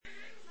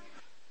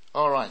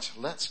All right,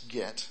 let's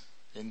get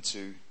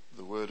into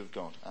the Word of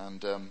God.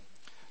 And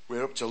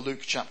we're up to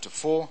Luke chapter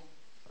 4.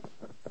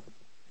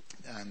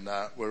 And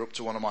we're up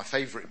to one of my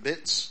favourite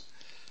bits.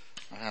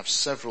 I have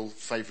several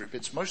favourite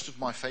bits. Most of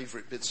my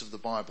favourite bits of the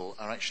Bible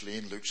are actually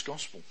in Luke's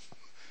Gospel,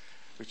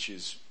 which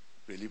is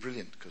really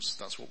brilliant because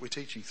that's what we're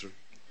teaching through.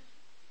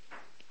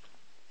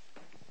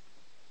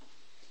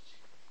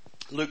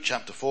 Luke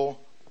chapter 4,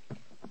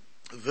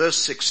 verse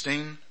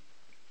 16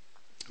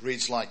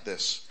 reads like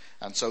this.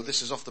 And so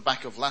this is off the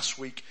back of last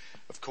week.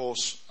 Of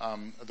course,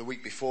 the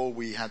week before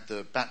we had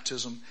the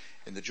baptism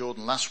in the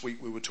Jordan. Last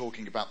week we were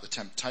talking about the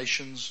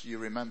temptations, you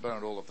remember,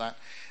 and all of that.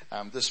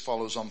 This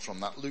follows on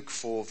from that. Luke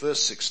 4,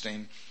 verse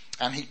 16.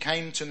 And he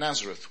came to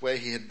Nazareth, where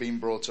he had been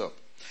brought up.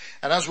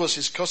 And as was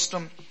his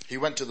custom, he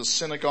went to the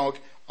synagogue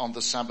on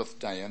the Sabbath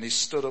day, and he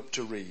stood up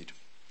to read.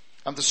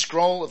 And the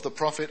scroll of the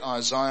prophet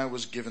Isaiah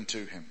was given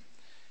to him.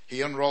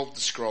 He unrolled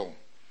the scroll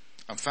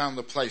and found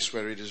the place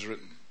where it is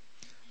written,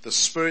 "The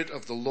Spirit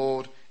of the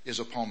Lord is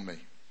upon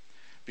me,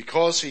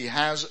 because he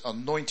has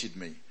anointed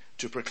me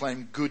to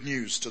proclaim good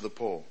news to the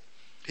poor.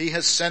 He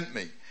has sent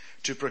me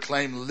to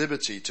proclaim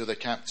liberty to the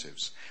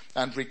captives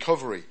and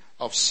recovery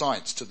of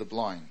sight to the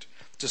blind,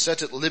 to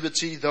set at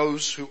liberty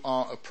those who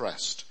are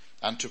oppressed,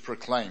 and to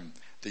proclaim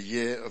the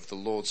year of the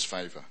Lord's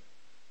favour."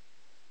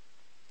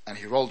 And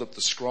he rolled up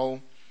the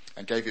scroll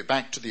and gave it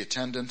back to the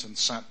attendant and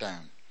sat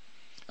down.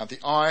 And the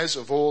eyes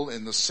of all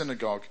in the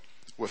synagogue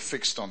were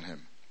fixed on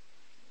him.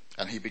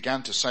 And he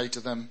began to say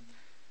to them,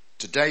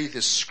 "Today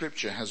this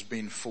scripture has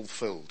been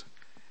fulfilled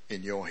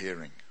in your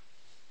hearing."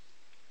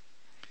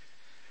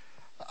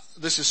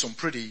 This is some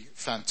pretty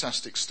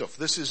fantastic stuff.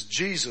 This is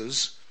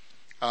Jesus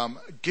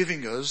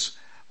giving us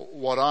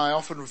what I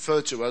often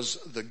refer to as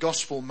the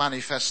gospel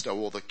manifesto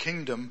or the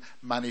kingdom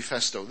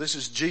manifesto. This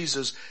is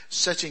Jesus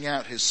setting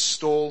out his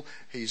stall.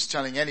 He's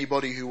telling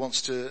anybody who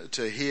wants to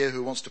hear,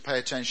 who wants to pay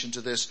attention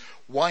to this,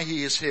 why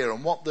he is here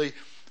and what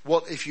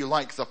if you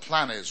like the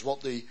plan is,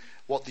 what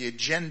the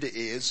agenda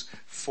is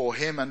for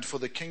him and for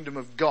the kingdom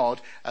of God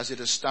as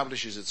it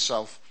establishes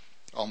itself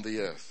on the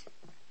earth.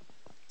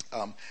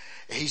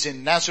 He's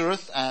in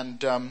Nazareth, and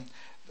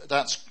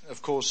that's,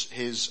 of course,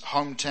 his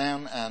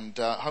hometown and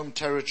home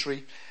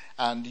territory.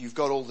 And you've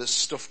got all this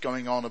stuff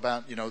going on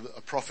about,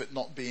 a prophet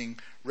not being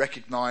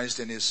recognized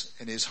in his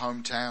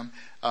hometown.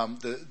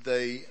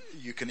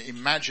 You can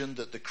imagine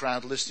that the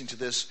crowd listening to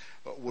this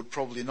would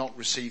probably not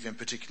receive him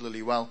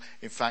particularly well.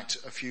 In fact,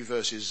 a few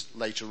verses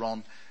later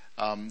on,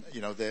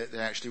 they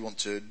actually want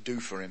to do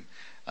for him.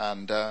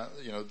 And,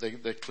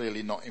 they're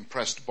clearly not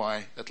impressed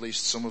by at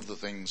least some of the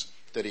things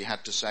that he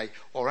had to say,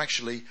 or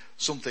actually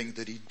something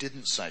that he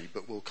didn't say,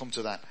 but we'll come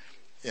to that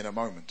in a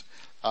moment.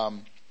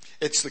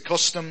 It's the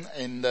custom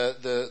in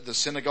the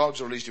synagogues,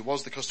 or at least it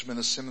was the custom in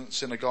the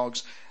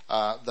synagogues,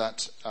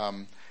 that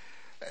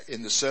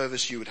in the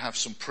service you would have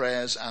some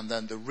prayers and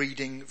then the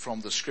reading from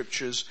the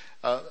scriptures,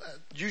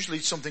 usually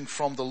something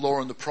from the law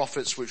and the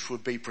prophets which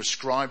would be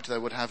prescribed. They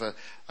would have a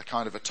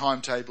kind of a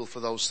timetable for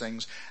those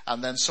things,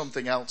 and then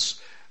something else,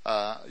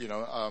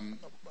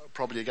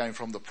 probably again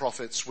from the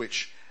prophets,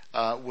 which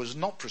was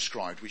not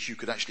prescribed, which you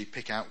could actually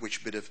pick out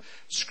which bit of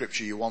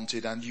scripture you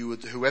wanted, and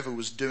whoever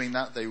was doing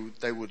that,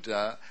 they would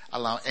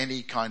allow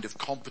any kind of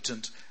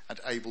competent and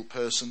able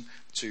person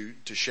to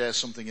share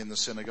something in the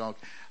synagogue.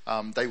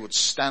 They would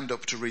stand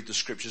up to read the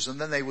scriptures, and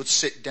then they would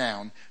sit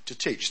down to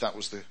teach. That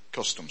was the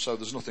custom. So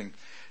there's nothing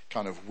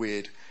kind of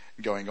weird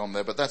going on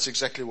there, but that's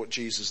exactly what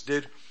Jesus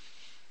did.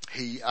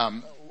 He,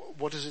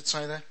 what does it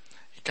say there?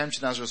 He came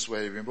to Nazareth where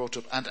he had been brought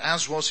up, and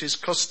as was his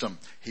custom,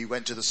 he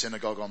went to the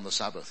synagogue on the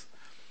Sabbath.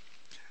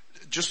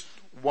 Just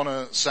want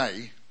to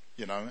say,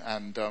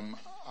 and I'm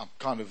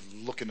kind of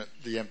looking at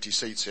the empty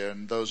seats here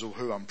and those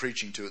who I'm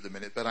preaching to at the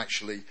minute, but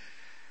actually,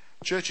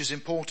 church is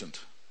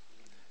important.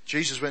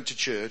 Jesus went to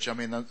church.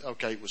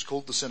 It was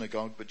called the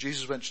synagogue, but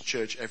Jesus went to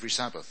church every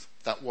Sabbath.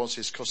 That was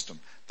his custom.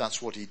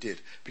 That's what he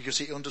did. Because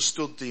he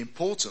understood the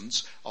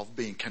importance of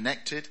being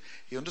connected.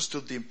 He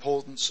understood the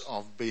importance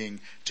of being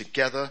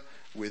together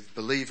with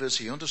believers.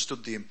 He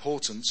understood the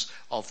importance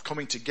of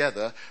coming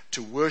together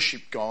to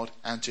worship God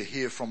and to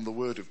hear from the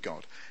Word of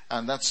God.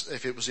 And that's,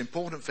 if it was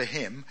important for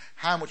him,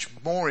 how much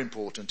more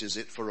important is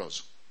it for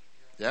us?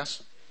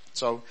 Yes?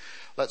 So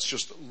let's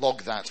just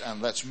log that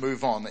and let's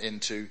move on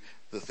into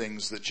the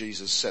things that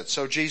Jesus said.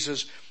 So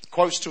Jesus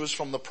quotes to us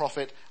from the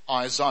prophet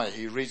Isaiah.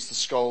 He reads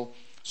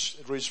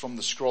from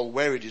the scroll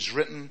where it is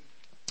written,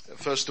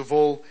 first of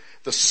all,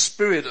 "The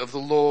Spirit of the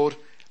Lord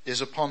is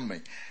upon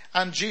me."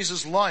 And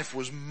Jesus' life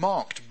was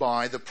marked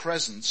by the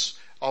presence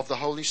of the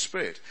Holy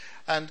Spirit.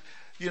 And,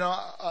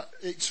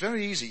 it's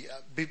very easy.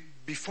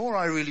 Before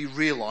I really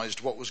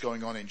realized what was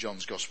going on in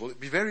John's Gospel, it'd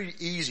be very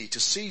easy to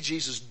see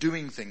Jesus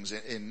doing things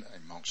in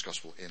Mark's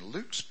Gospel, in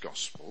Luke's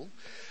Gospel.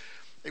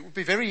 It would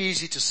be very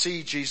easy to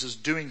see Jesus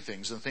doing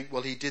things and think,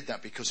 well, he did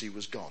that because he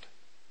was God.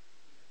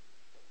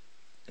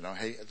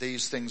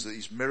 These things,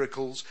 these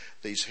miracles,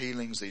 these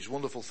healings, these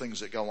wonderful things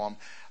that go on,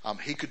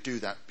 he could do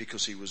that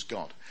because he was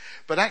God.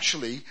 But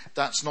actually,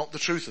 that's not the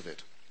truth of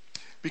it.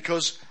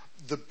 Because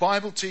the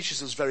Bible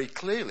teaches us very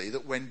clearly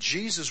that when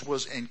Jesus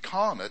was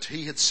incarnate,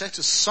 he had set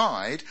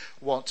aside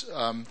what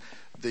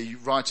the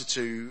writer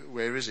to,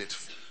 where is it?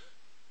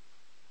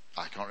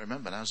 I can't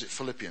remember now. Is it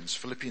Philippians?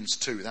 Philippians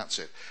 2, that's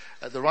it.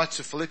 The writer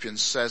to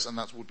Philippians says, and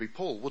that would be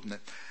Paul, wouldn't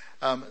it?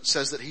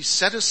 Says that he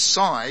set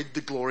aside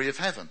the glory of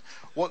heaven.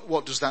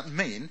 What does that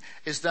mean?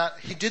 Is that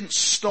he didn't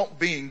stop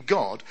being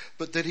God,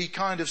 but that he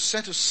kind of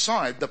set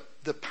aside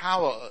the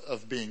power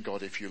of being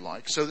God, if you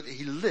like, so that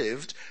he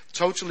lived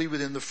totally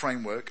within the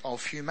framework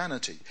of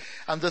humanity.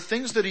 And the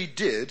things that he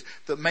did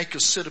that make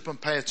us sit up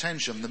and pay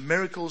attention, the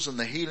miracles and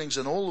the healings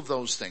and all of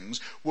those things,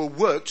 were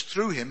worked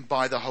through him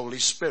by the Holy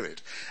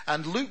Spirit.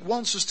 And Luke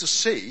wants us to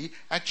see,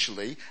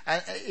 actually,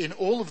 in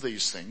all of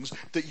these things,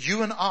 that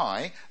you and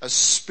I, as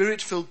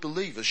Spirit-filled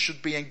believers,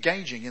 should be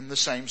engaging in the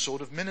same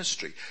sort of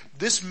ministry.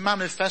 This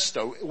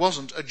manifesto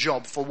wasn't a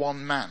job for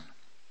one man.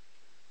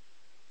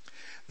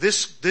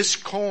 This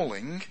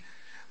calling,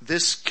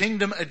 this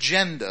kingdom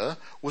agenda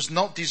was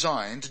not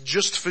designed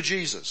just for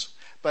Jesus,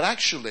 but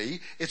actually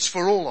it's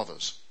for all of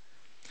us.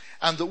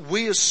 And that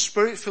we as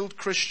Spirit-filled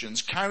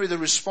Christians carry the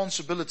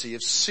responsibility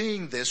of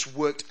seeing this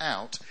worked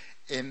out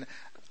in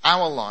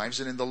our lives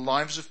and in the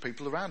lives of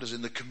people around us,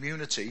 in the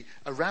community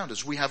around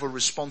us. We have a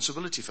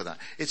responsibility for that.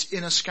 It's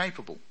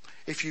inescapable.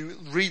 If you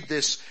read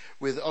this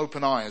with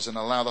open eyes and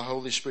allow the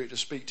Holy Spirit to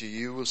speak to you,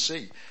 you will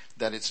see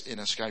that it's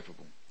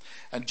inescapable.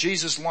 And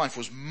Jesus' life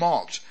was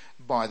marked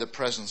by the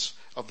presence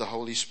of the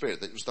Holy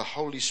Spirit. It was the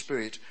Holy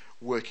Spirit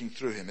working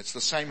through him. It's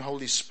the same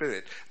Holy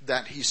Spirit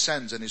that he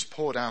sends and is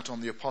poured out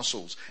on the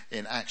apostles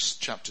in Acts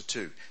chapter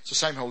 2. It's the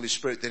same Holy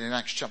Spirit that in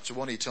Acts chapter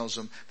 1 he tells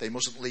them they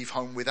mustn't leave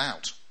home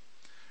without.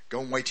 Go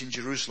and wait in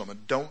Jerusalem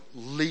and don't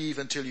leave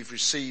until you've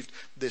received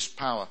this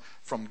power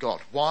from God.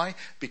 Why?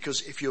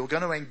 Because if you're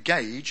going to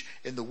engage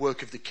in the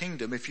work of the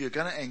kingdom, if you're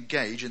going to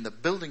engage in the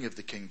building of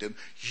the kingdom,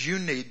 you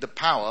need the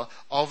power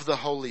of the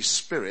Holy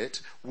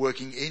Spirit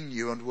working in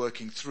you and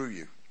working through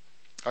you.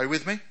 Are you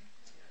with me?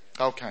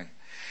 Okay.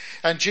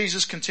 And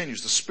Jesus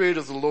continues, the Spirit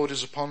of the Lord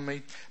is upon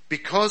me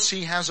because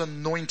he has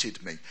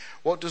anointed me.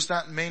 What does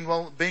that mean?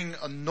 Well, being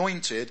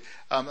anointed,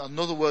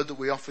 another word that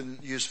we often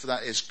use for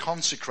that is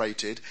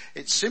consecrated.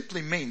 It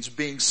simply means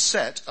being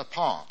set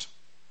apart,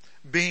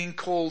 being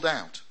called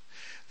out.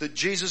 That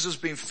Jesus has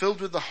been filled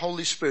with the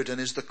Holy Spirit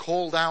and is the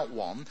called out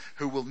one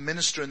who will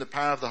minister in the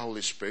power of the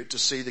Holy Spirit to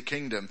see the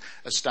kingdom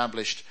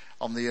established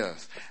on the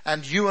earth.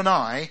 And you and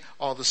I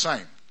are the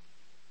same.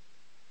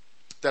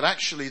 That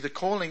actually the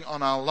calling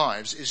on our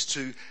lives is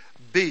to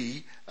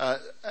be,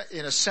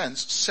 in a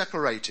sense,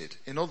 separated.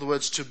 In other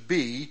words, to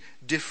be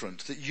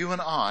different. That you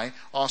and I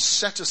are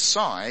set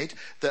aside,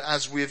 that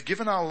as we have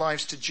given our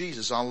lives to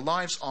Jesus, our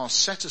lives are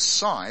set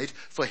aside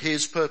for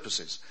his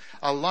purposes.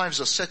 Our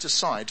lives are set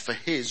aside for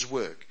his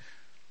work,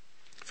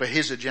 for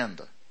his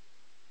agenda.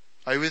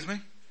 Are you with me?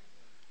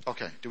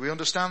 Okay, do we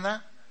understand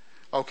that?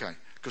 Okay,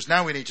 because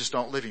now we need to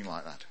start living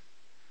like that.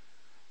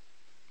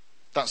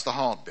 That's the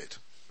hard bit.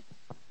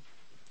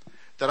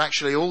 That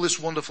actually all this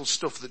wonderful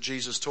stuff that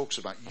Jesus talks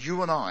about,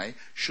 you and I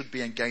should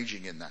be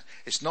engaging in that.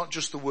 It's not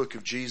just the work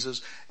of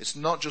Jesus. It's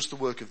not just the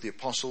work of the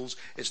apostles.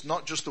 It's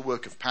not just the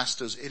work of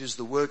pastors. It is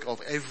the work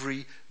of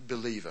every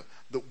believer.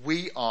 That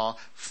we are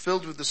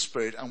filled with the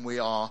Spirit and we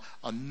are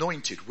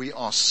anointed. We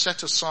are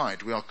set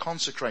aside. We are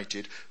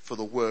consecrated for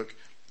the work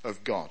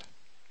of God.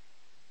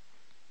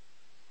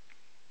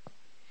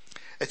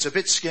 It's a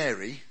bit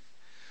scary,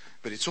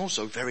 but it's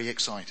also very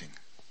exciting.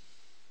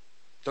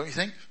 Don't you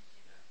think?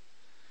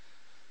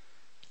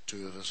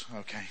 Two of us,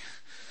 okay.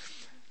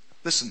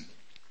 Listen,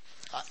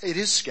 it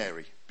is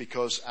scary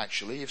because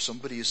actually if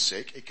somebody is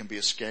sick, it can be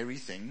a scary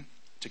thing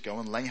to go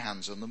and lay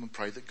hands on them and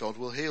pray that God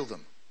will heal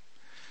them.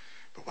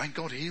 But when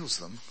God heals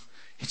them,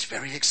 it's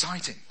very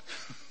exciting.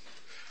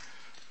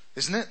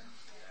 Isn't it?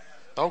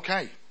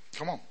 Okay,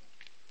 come on.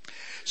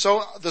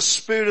 So the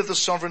Spirit of the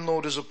Sovereign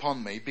Lord is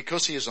upon me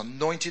because he has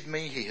anointed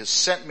me, he has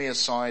set me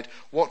aside.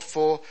 What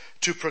for?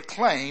 To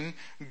proclaim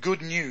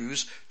good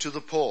news to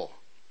the poor.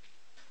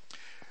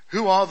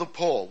 Who are the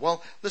poor?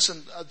 Well,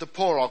 listen, the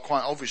poor are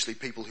quite obviously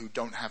people who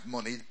don't have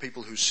money,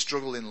 people who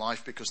struggle in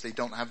life because they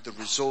don't have the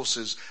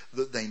resources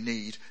that they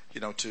need,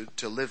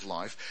 to live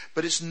life.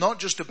 But it's not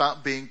just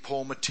about being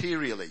poor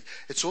materially.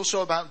 It's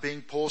also about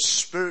being poor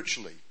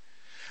spiritually.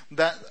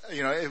 That,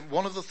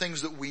 one of the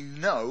things that we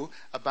know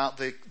about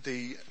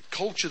the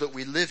culture that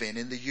we live in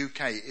the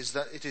UK is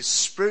that it is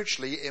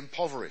spiritually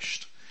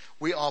impoverished.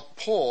 We are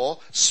poor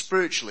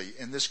spiritually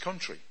in this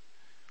country.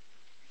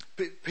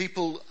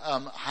 People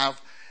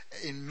have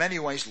in many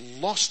ways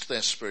lost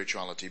their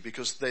spirituality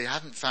because they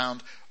hadn't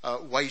found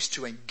ways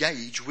to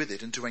engage with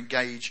it and to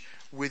engage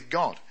with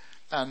God.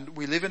 And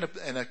we live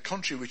in a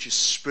country which is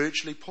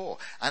spiritually poor.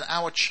 And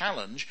our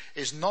challenge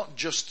is not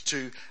just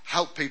to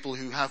help people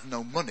who have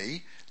no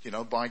money,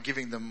 by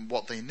giving them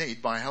what they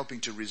need, by helping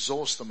to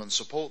resource them and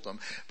support them,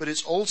 but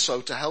it's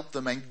also to help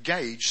them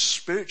engage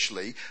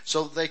spiritually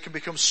so that they can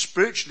become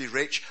spiritually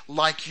rich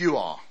like you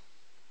are.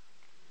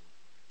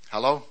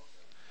 Hello?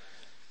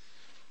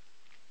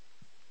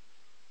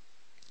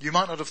 You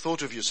might not have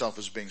thought of yourself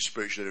as being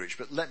spiritually rich,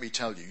 but let me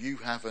tell you, you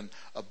have an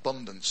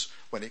abundance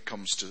when it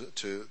comes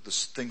to the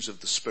things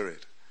of the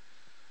Spirit.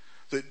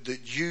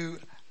 That you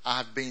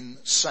have been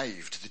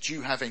saved, that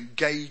you have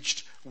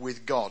engaged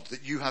with God,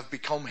 that you have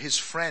become his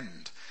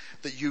friend,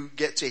 that you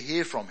get to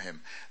hear from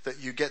him, that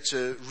you get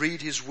to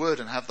read his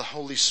word and have the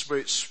Holy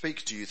Spirit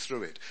speak to you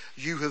through it.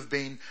 You have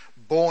been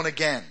born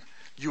again.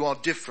 You are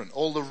different.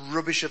 All the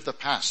rubbish of the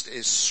past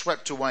is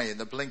swept away in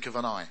the blink of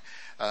an eye.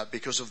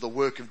 Because of the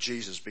work of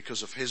Jesus,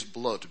 because of his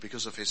blood,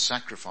 because of his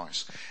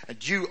sacrifice.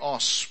 And you are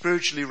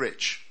spiritually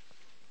rich.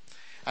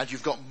 And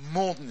you've got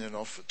more than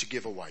enough to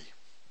give away.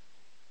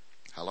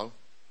 Hello?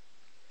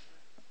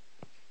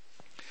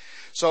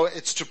 So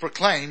it's to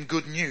proclaim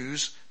good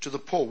news to the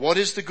poor. What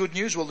is the good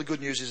news? Well, the good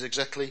news is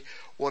exactly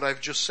what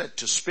I've just said.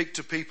 To speak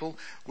to people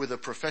with a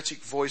prophetic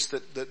voice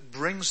that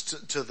brings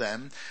to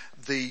them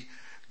the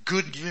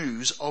good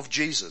news of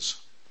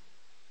Jesus.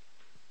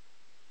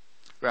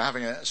 We were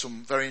having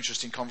some very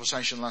interesting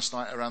conversation last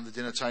night around the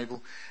dinner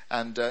table.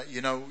 And,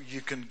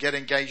 you can get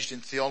engaged in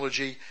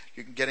theology.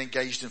 You can get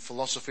engaged in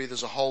philosophy.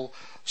 There's a whole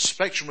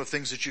spectrum of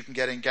things that you can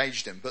get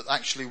engaged in. But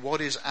actually,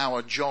 what is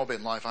our job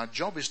in life? Our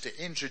job is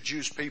to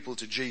introduce people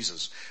to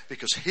Jesus,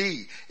 because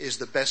he is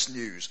the best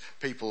news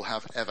people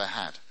have ever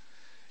had.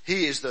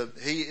 He is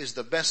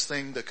the best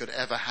thing that could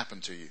ever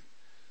happen to you.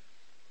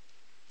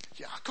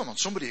 Yeah, come on,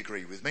 somebody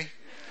agree with me.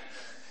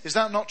 Is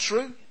that not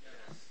true?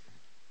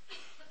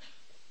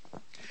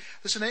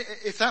 Listen,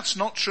 if that's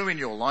not true in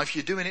your life,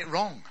 you're doing it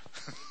wrong.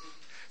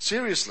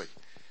 Seriously.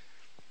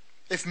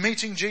 If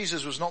meeting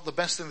Jesus was not the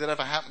best thing that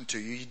ever happened to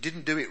you, you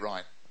didn't do it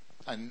right.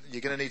 And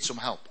you're going to need some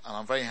help. And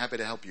I'm very happy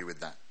to help you with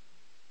that.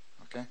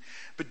 Okay?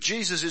 But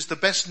Jesus is the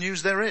best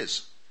news there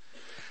is.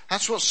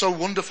 That's what's so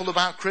wonderful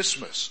about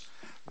Christmas.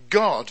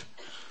 God,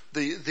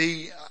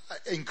 the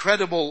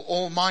incredible,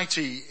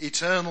 almighty,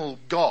 eternal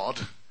God,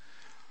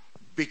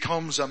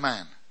 becomes a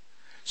man.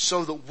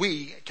 So that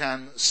we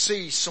can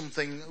see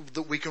something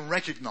that we can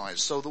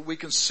recognize, so that we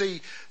can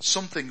see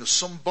something,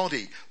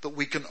 somebody that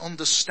we can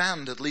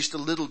understand at least a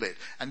little bit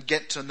and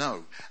get to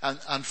know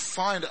and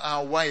find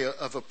our way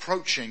of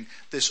approaching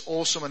this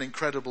awesome and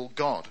incredible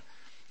God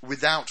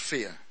without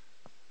fear.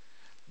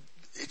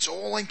 It's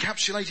all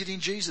encapsulated in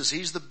Jesus.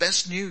 He's the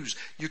best news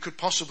you could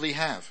possibly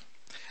have.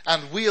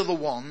 And we are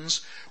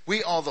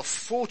the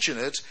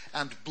fortunate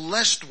and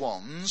blessed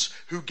ones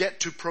who get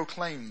to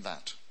proclaim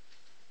that.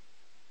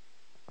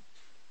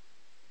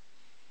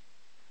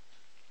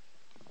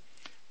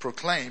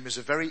 Proclaim is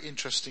a very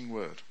interesting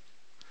word.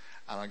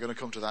 And I'm going to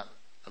come to that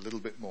a little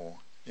bit more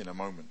in a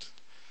moment.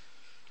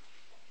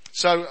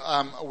 So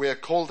we are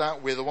called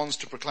out. We're the ones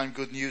to proclaim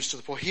good news to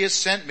the poor. He has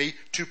sent me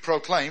to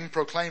proclaim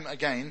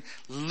again,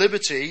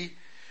 liberty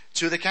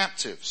to the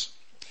captives.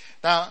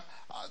 Now,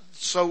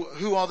 so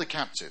who are the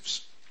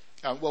captives?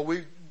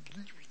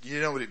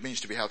 You know what it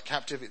means to be held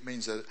captive. It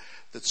means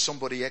that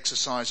somebody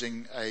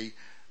exercising a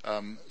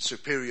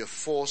superior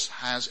force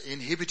has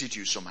inhibited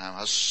you somehow,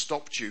 has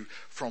stopped you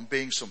from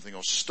being something,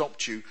 or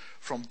stopped you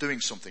from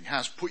doing something,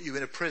 has put you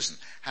in a prison,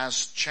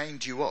 has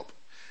chained you up.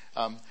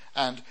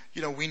 And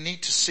we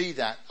need to see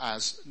that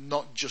as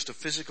not just a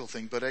physical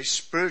thing, but a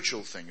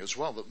spiritual thing as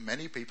well, that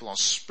many people are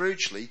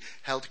spiritually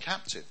held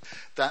captive.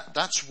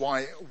 That's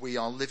why we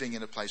are living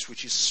in a place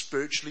which is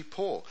spiritually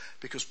poor,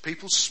 because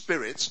people's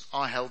spirits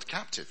are held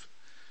captive.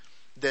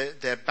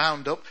 They're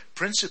bound up,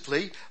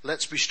 principally,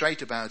 let's be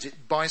straight about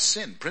it, by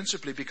sin.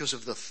 Principally because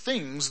of the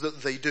things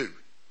that they do.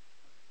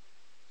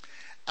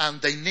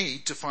 And they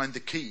need to find the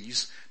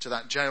keys to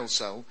that jail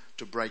cell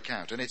to break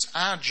out. And it's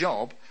our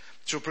job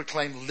to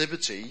proclaim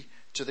liberty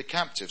to the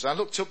captives. I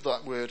looked up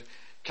that word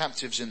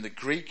captives in the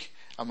Greek.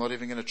 I'm not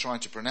even going to try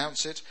to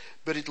pronounce it.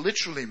 But it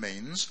literally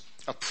means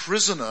a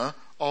prisoner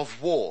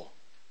of war.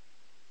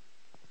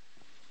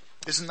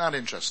 Isn't that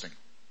interesting?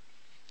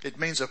 It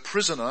means a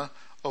prisoner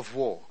of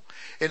war.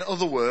 In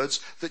other words,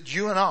 that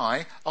you and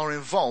I are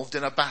involved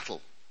in a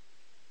battle.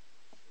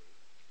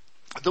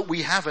 That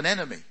we have an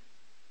enemy.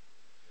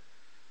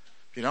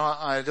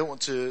 I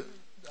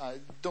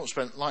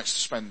don't like to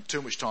spend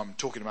too much time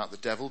talking about the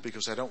devil,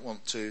 because I don't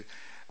want to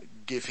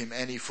give him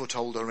any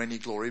foothold or any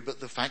glory, but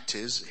the fact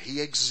is,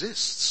 he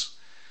exists.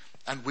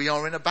 And we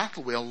are in a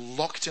battle. We are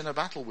locked in a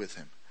battle with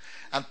him.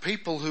 And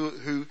people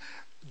who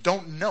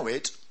don't know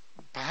it,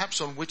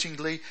 perhaps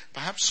unwittingly,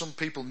 perhaps some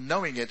people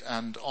knowing it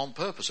and on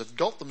purpose, have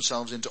got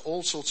themselves into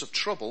all sorts of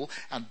trouble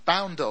and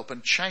bound up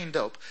and chained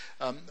up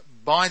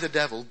by the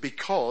devil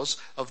because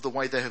of the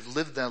way they have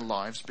lived their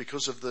lives,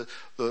 because of the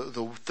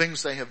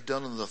things they have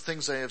done and the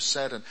things they have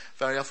said, and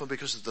very often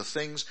because of the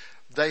things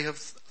they have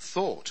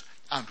thought.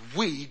 And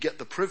we get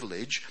the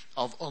privilege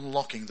of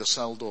unlocking the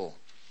cell door.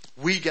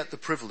 We get the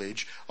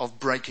privilege of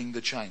breaking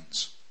the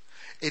chains.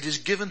 It is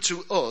given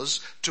to us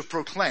to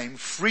proclaim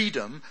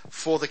freedom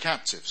for the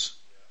captives.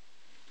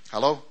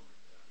 Hello?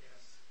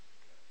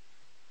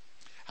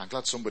 I'm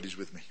glad somebody's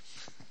with me.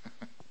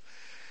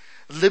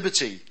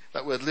 Liberty.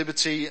 That word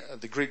liberty,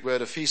 the Greek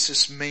word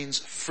aphesis, means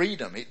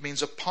freedom. It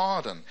means a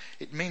pardon.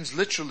 It means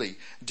literally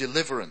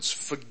deliverance,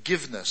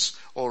 forgiveness,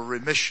 or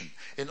remission.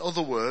 In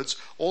other words,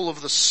 all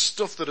of the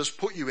stuff that has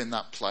put you in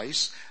that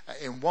place,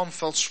 in one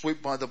fell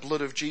swoop by the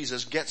blood of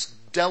Jesus, gets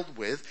dealt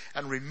with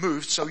and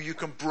removed so you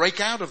can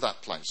break out of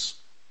that place.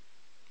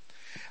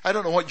 I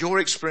don't know what your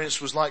experience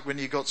was like when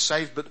you got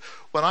saved, but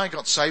when I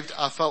got saved,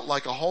 I felt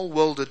like a whole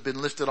world had been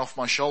lifted off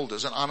my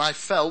shoulders, and I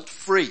felt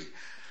free.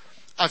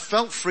 I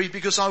felt free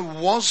because I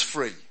was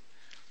free.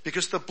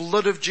 Because the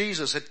blood of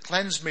Jesus had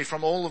cleansed me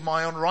from all of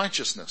my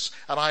unrighteousness,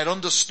 and I had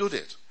understood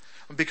it.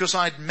 And because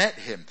I'd met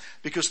him,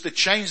 because the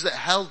chains that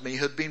held me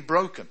had been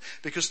broken,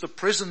 because the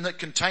prison that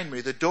contained me,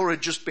 the door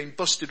had just been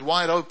busted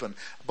wide open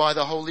by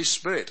the Holy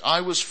Spirit.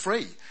 I was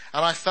free,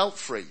 and I felt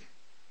free.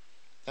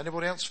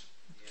 Anybody else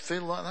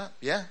feel like that?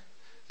 Yeah?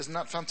 Isn't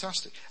that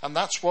fantastic? And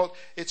that's what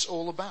it's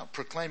all about,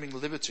 proclaiming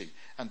liberty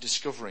and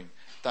discovering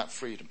that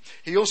freedom.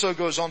 He also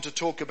goes on to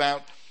talk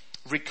about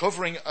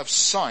recovering of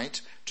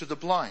sight to the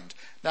blind.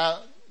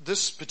 Now,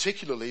 this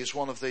particularly is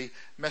one of the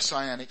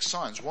messianic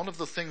signs. One of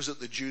the things that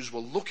the Jews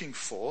were looking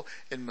for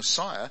in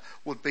Messiah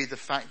would be the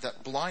fact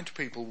that blind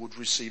people would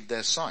receive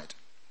their sight.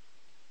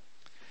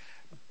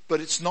 But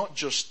it's not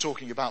just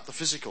talking about the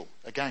physical,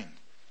 again.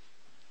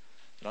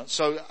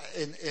 So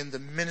in the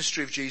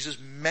ministry of Jesus,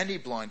 many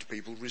blind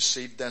people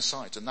received their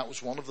sight. And that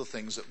was one of the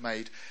things that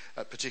made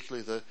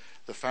particularly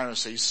the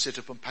Pharisees sit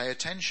up and pay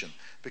attention.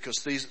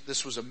 Because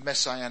this was a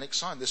messianic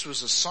sign. This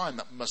was a sign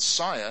that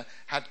Messiah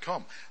had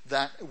come.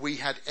 That we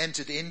had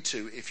entered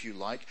into, if you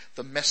like,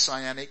 the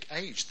messianic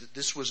age. That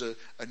this was a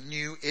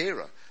new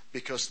era.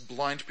 Because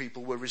blind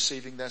people were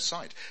receiving their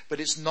sight. But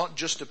it's not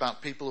just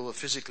about people who are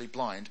physically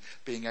blind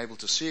being able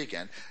to see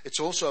again. It's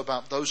also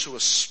about those who are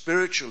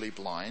spiritually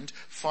blind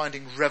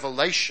finding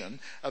revelation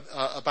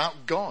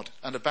about God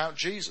and about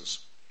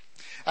Jesus.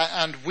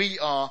 And we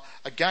are,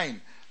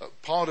 again,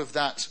 part of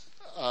that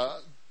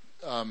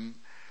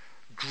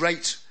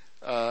great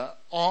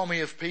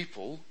army of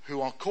people who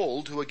are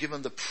called, who are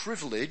given the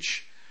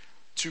privilege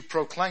to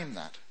proclaim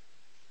that.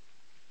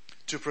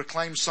 To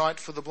proclaim sight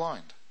for the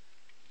blind.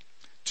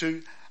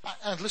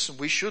 And listen,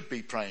 we should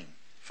be praying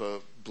for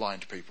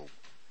blind people,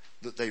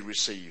 that they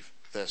receive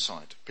their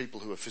sight,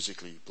 people who are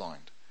physically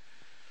blind.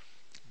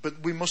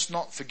 But we must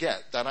not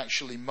forget that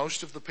actually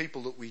most of the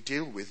people that we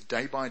deal with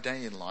day by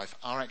day in life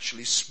are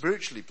actually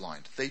spiritually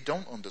blind. They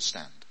don't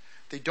understand.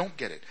 They don't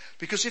get it.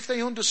 Because if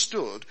they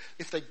understood,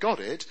 if they got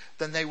it,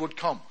 then they would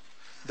come.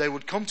 They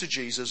would come to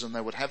Jesus and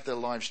they would have their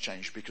lives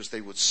changed because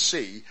they would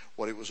see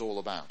what it was all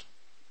about.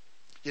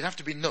 You'd have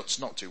to be nuts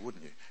not to,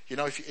 wouldn't you? You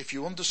know, if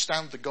you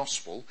understand the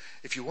gospel,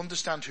 if you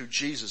understand who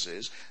Jesus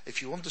is,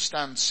 if you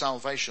understand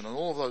salvation and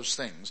all of those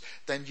things,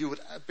 then you would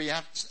be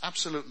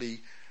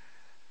absolutely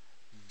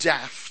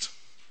daft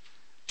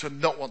to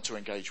not want to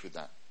engage with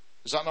that.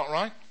 Is that not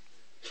right?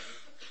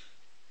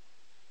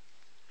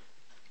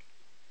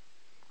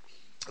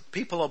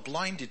 People are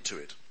blinded to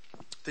it.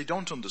 They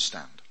don't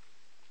understand.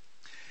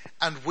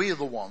 And we are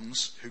the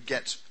ones who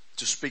get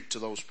to speak to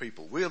those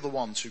people. We are the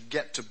ones who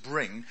get to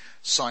bring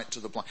sight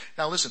to the blind.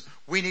 Now listen,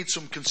 we need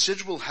some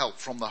considerable help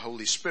from the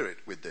Holy Spirit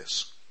with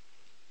this.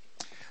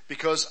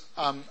 Because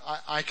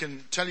I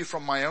can tell you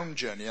from my own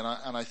journey, and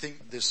I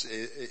think this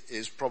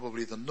is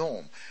probably the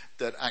norm,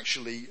 that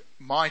actually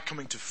my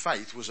coming to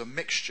faith was a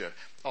mixture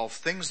of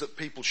things that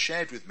people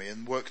shared with me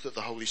and work that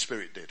the Holy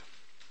Spirit did.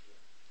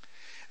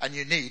 And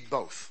you need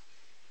both.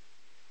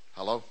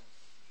 Hello?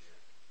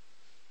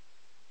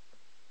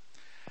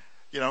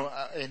 You know,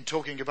 in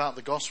talking about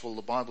the gospel,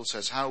 the Bible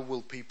says, how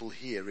will people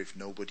hear if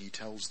nobody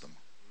tells them?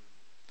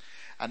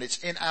 And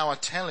it's in our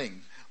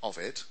telling of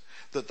it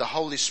that the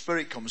Holy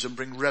Spirit comes and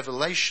brings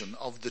revelation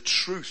of the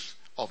truth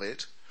of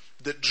it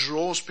that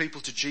draws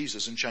people to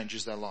Jesus and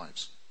changes their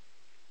lives.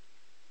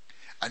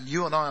 And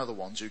you and I are the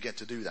ones who get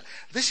to do that.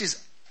 This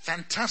is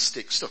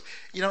fantastic stuff.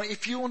 You know,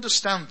 if you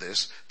understand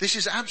this, this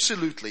is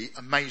absolutely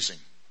amazing.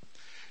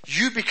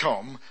 You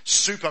become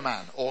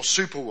Superman or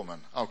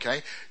Superwoman,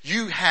 okay?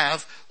 You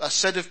have a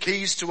set of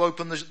keys to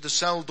open the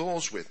cell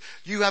doors with.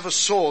 You have a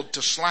sword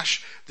to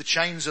slash the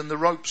chains and the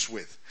ropes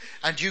with.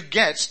 And you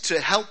get to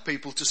help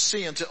people to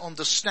see and to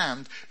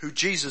understand who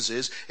Jesus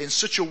is in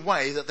such a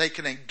way that they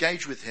can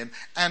engage with him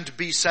and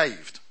be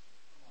saved.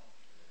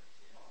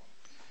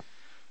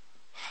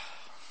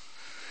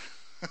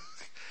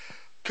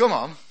 Come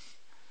on.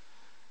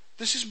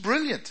 This is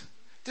brilliant.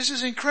 This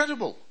is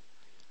incredible.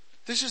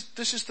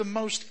 This is the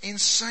most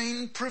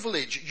insane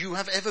privilege you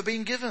have ever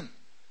been given.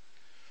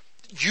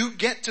 You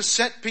get to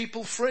set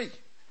people free.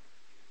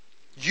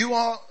 You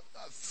are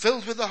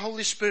filled with the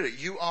Holy Spirit.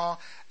 You are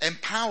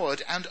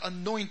empowered and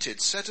anointed,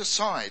 set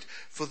aside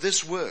for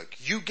this work.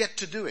 You get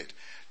to do it.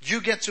 You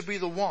get to be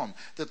the one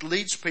that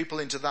leads people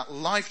into that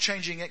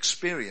life-changing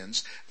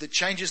experience that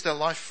changes their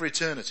life for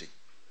eternity.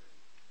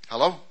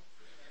 Hello?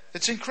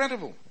 It's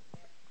incredible.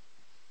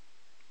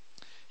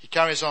 He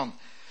carries on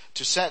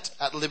to set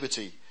at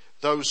liberty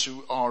those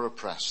who are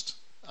oppressed.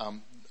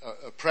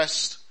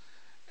 Oppressed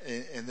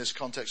in this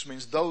context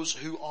means those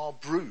who are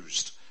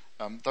bruised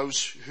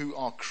those who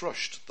are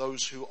crushed,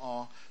 those who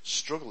are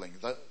struggling,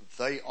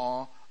 they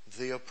are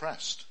the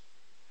oppressed.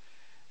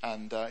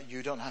 And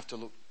you don't have to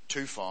look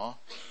too far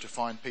to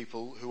find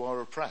people who are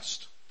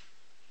oppressed.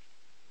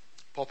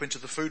 Pop into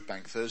the food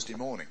bank Thursday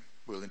morning.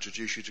 We'll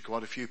introduce you to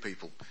quite a few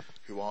people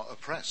who are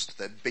oppressed.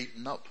 They're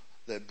beaten up.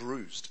 They're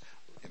bruised,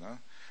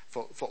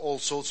 for all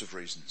sorts of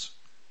reasons.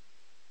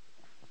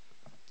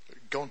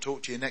 Go and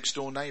talk to your next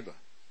door neighbour.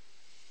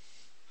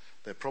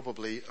 They're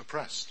probably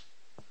oppressed.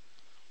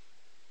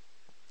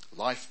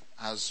 Life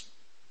has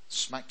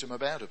smacked them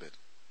about a bit.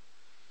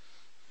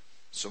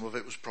 Some of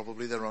it was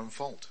probably their own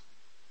fault.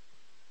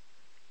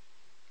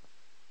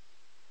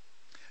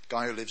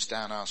 Guy who lives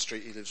down our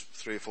street, he lives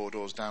 3 or 4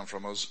 doors down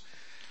from us.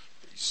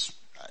 He's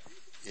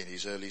in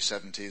his early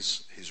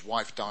 70s. His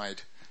wife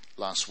died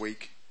last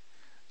week.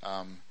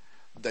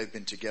 They've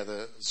been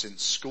together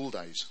since school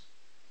days.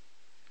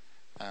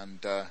 And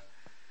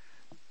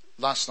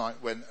last night,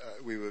 when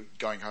we were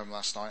going home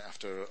last night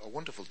after a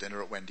wonderful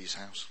dinner at Wendy's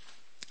house,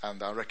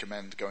 and I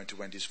recommend going to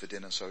Wendy's for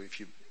dinner, so if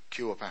you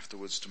queue up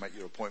afterwards to make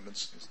your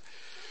appointments,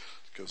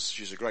 because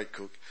she's a great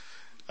cook.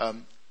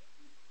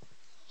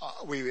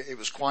 It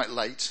was quite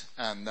late,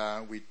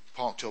 and we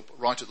parked up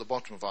right at the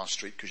bottom of our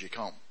street, because you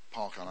can't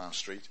park on our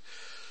street.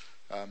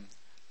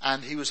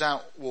 And he was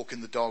out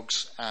walking the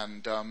dogs,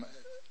 and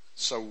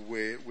so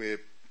we're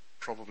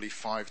probably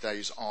 5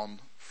 days on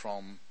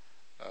from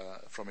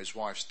his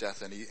wife's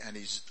death, and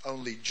he's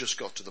only just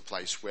got to the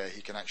place where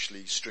he can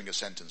actually string a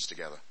sentence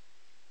together.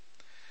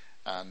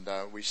 And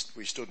we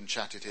stood and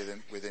chatted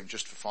with him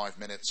just for 5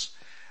 minutes.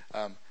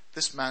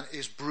 This man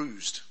is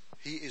bruised.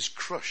 He is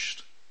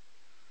crushed.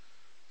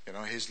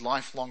 His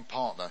lifelong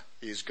partner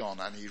is gone,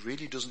 and he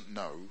really doesn't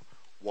know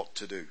what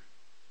to do.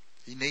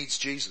 He needs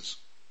Jesus.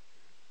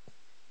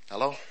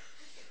 Hello?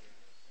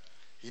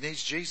 He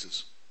needs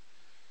Jesus.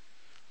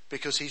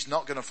 Because he's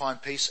not going to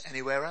find peace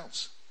anywhere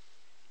else.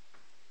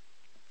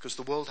 Because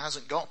the world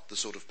hasn't got the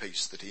sort of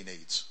peace that he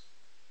needs.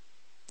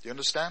 Do you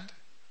understand?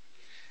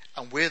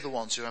 And we're the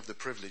ones who have the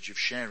privilege of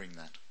sharing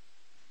that.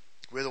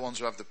 We're the ones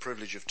who have the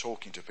privilege of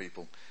talking to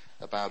people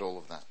about all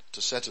of that,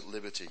 to set at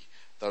liberty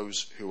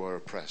those who are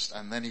oppressed.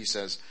 And then he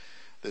says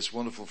this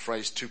wonderful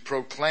phrase, to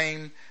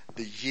proclaim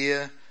the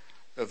year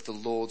of the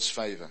Lord's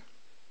favour.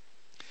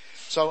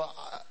 So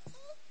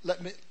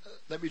let me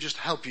just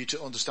help you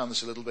to understand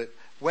this a little bit.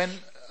 When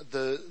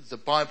the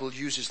Bible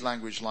uses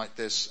language like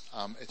this,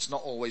 it's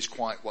not always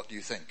quite what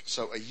you think.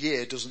 So a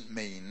year doesn't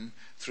mean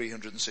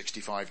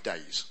 365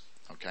 days.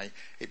 Okay?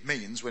 It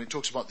means, when it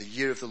talks about the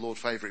year of the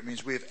Lord's favour, it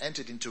means we have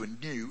entered into a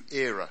new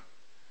era,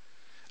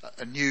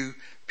 a new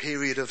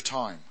period of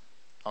time.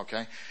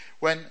 Okay?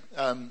 When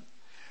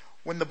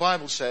the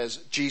Bible says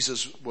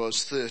Jesus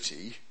was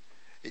 30,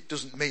 it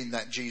doesn't mean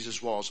that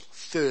Jesus was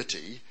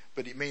 30,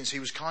 but it means he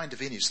was kind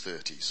of in his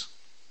 30s.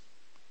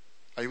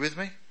 Are you with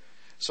me?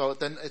 So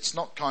then it's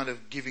not kind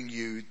of giving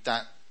you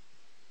that,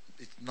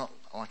 it's not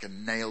like a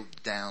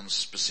nailed down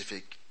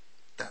specific,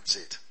 that's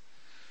it.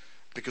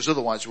 Because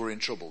otherwise we're in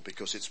trouble,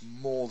 because it's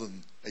more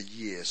than a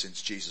year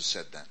since Jesus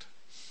said that.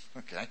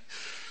 Okay?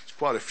 It's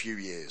quite a few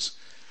years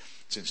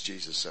since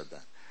Jesus said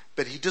that.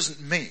 But he doesn't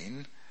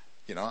mean,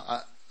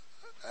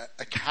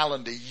 a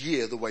calendar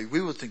year the way we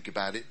would think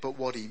about it, but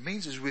what he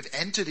means is we've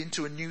entered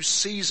into a new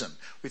season.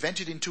 We've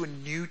entered into a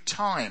new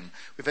time.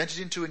 We've entered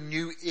into a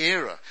new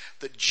era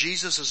that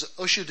Jesus has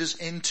ushered us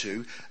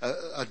into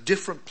a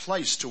different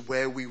place to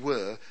where we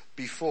were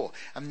before.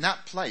 And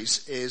that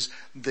place is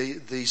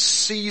the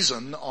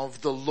season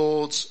of the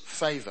Lord's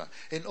favour.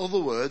 In other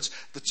words,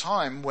 the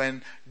time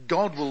when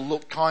God will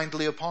look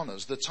kindly upon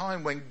us. The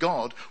time when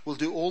God will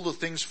do all the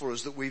things for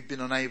us that we've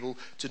been unable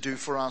to do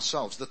for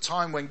ourselves. The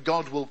time when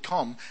God will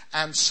come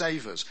and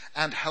save us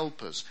and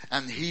help us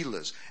and heal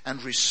us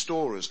and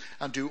restore us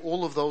and do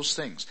all of those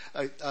things.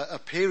 A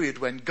period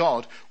when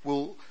God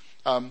will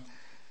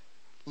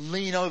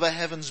lean over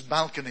heaven's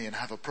balcony and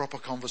have a proper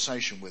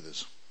conversation with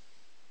us.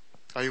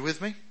 Are you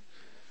with me?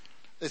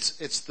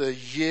 It's the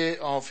year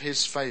of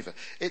his favour.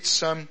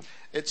 It's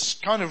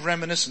kind of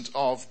reminiscent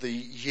of the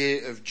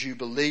year of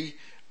Jubilee,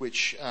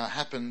 which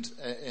happened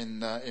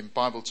in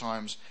Bible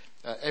times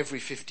every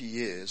 50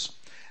 years.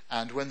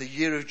 And when the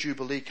year of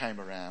Jubilee came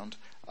around,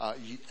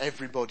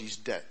 everybody's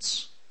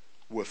debts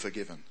were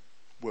forgiven,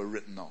 were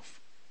written off.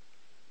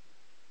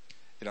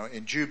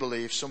 In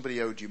Jubilee, if somebody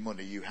owed you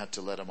money, you had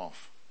to let them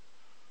off.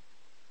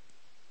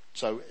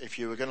 So if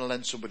you were going to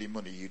lend somebody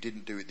money, you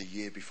didn't do it the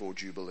year before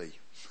Jubilee.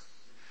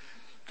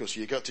 Because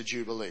you got to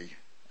Jubilee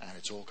and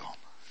it's all gone.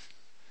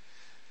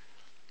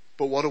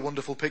 But what a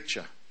wonderful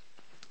picture.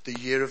 The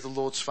year of the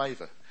Lord's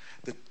favour.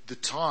 The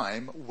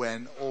time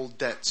when all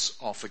debts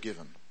are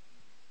forgiven.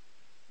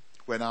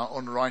 When our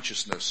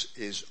unrighteousness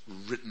is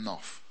written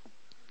off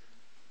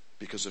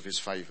because of his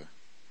favour.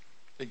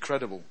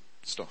 Incredible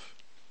stuff.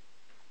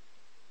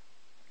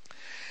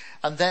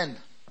 And then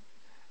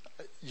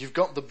you've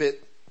got the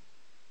bit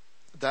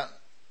that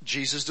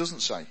Jesus doesn't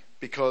say,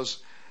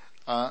 because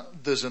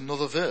there's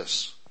another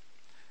verse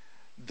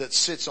that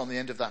sits on the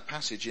end of that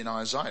passage in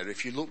Isaiah.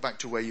 If you look back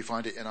to where you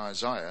find it in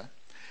Isaiah,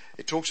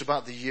 It talks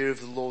about the year of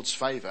the Lord's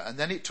favour, and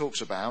then it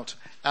talks about,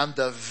 and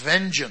the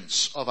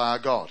vengeance of our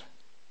God.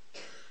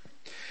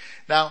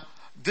 Now,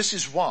 this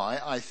is why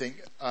I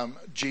think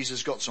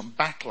Jesus got some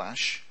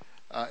backlash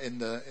in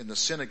the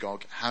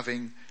synagogue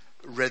having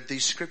read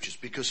these scriptures,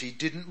 because he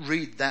didn't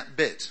read that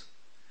bit.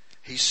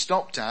 He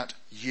stopped at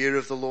year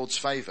of the Lord's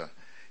favour.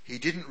 He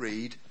didn't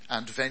read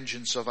and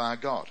vengeance of our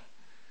God.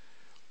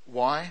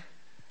 Why?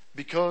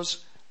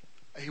 Because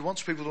he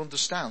wants people to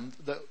understand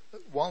that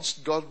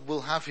whilst God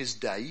will have his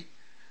day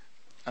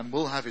and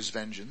will have his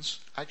vengeance,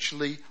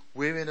 actually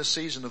we're in a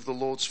season of the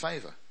Lord's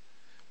favour.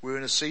 We're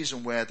in a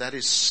season where that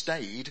is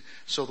stayed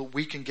so that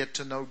we can get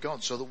to know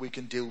God, so that we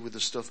can deal with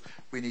the stuff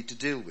we need to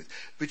deal with.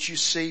 But you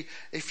see,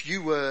 if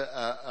you were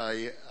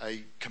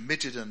a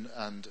committed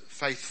and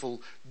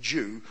faithful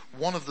Jew,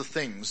 one of the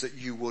things that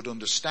you would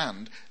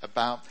understand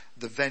about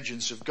the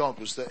vengeance of God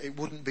was that it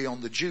wouldn't be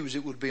on the Jews,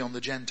 it would be on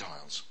the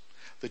Gentiles.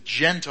 The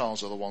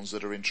Gentiles are the ones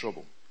that are in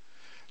trouble.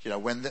 You know,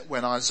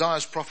 when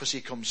Isaiah's prophecy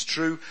comes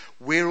true,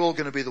 we're all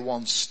going to be the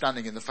ones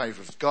standing in the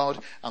favour of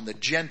God, and the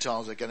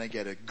Gentiles are going to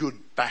get a good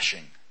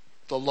bashing.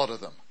 A lot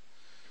of them.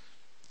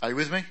 Are you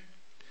with me?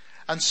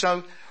 And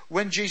so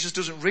when Jesus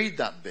doesn't read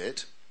that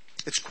bit,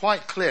 it's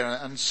quite clear,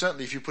 and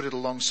certainly if you put it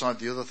alongside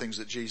the other things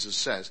that Jesus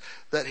says,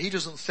 that he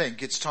doesn't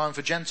think it's time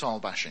for Gentile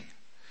bashing.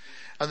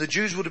 And the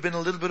Jews would have been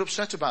a little bit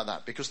upset about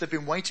that, because they've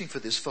been waiting for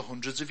this for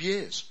hundreds of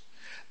years.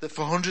 That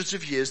for hundreds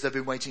of years they've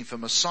been waiting for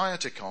Messiah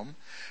to come,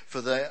 for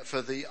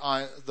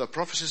the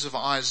prophecies of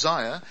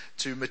Isaiah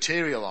to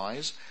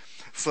materialize,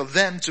 for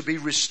them to be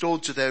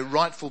restored to their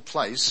rightful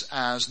place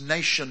as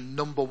nation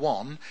number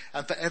one,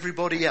 and for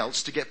everybody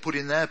else to get put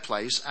in their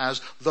place as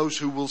those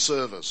who will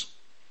serve us.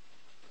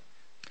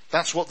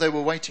 That's what they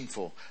were waiting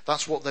for.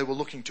 That's what they were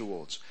looking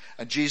towards.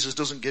 And Jesus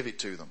doesn't give it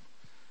to them.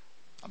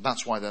 And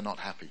that's why they're not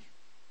happy.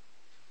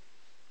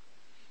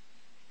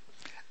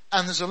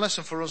 And there's a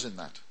lesson for us in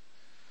that.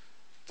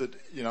 That,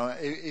 you know,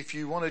 if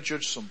you want to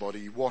judge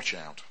somebody, watch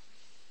out.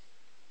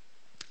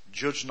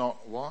 Judge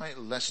not. Why?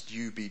 Lest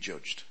you be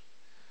judged.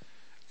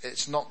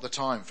 It's not the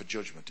time for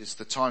judgment. It's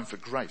the time for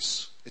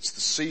grace. It's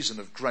the season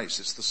of grace.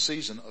 It's the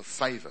season of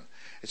favour.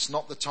 It's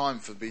not the time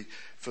for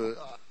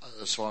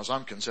as far as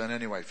I'm concerned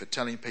anyway, for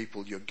telling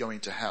people you're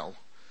going to hell.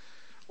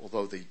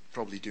 Although they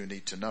probably do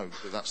need to know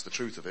that that's the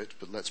truth of it,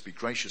 but let's be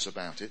gracious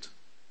about it.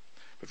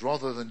 But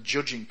rather than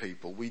judging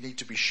people, we need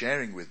to be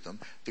sharing with them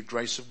the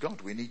grace of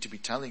God. We need to be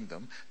telling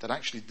them that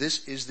actually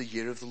this is the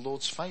year of the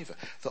Lord's favour.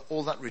 That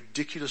all that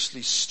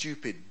ridiculously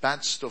stupid,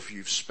 bad stuff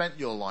you've spent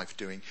your life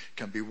doing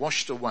can be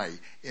washed away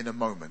in a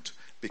moment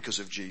because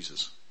of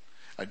Jesus.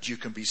 And you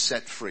can be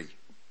set free.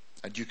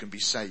 And you can be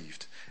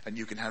saved. And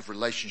you can have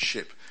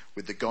relationship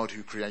with the God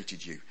who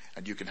created you.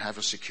 And you can have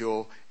a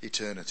secure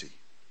eternity.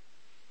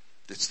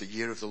 It's the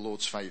year of the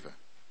Lord's favour.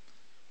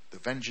 The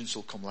vengeance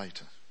will come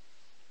later.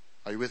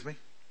 Are you with me?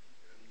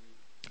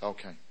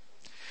 Okay.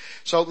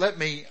 So let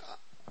me,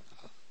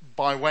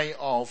 by way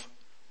of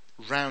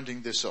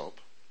rounding this up,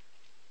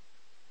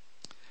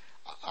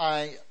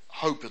 I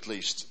hope at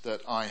least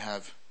that I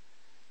have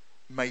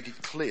made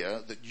it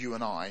clear that you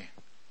and I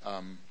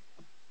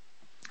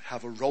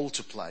have a role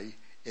to play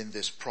in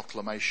this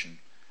proclamation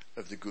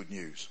of the good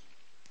news.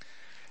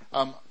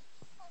 I'm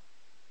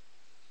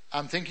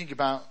thinking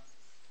about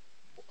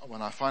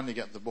when I finally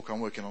get the book I'm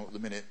working on at the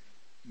minute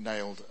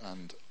nailed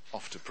and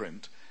off to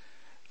print.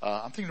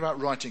 I'm thinking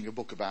about writing a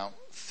book about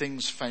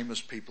things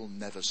famous people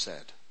never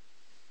said.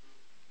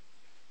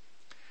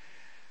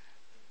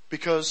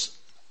 Because,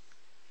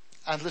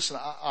 and listen,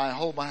 I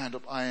hold my hand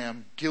up, I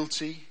am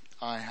guilty.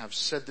 I have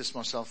said this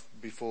myself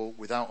before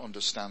without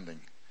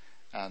understanding.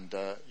 And,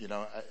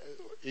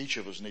 each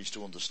of us needs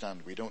to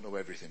understand we don't know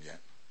everything yet.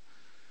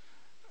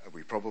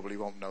 We probably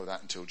won't know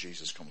that until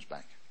Jesus comes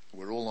back.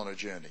 We're all on a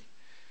journey.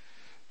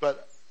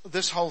 But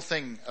this whole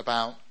thing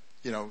about,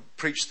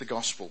 preach the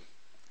gospel,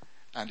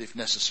 and if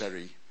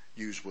necessary,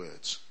 use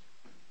words.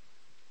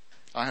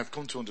 I have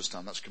come to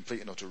understand that's complete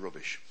and utter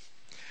rubbish.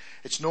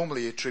 It's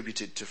normally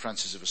attributed to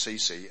Francis of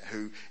Assisi,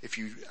 who, if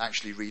you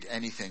actually read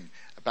anything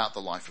about the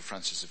life of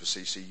Francis of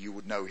Assisi, you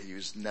would know he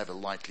was never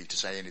likely to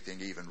say anything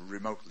even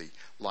remotely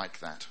like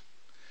that,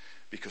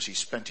 because he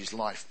spent his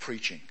life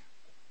preaching.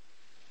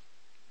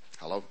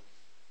 Hello?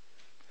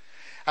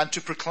 And to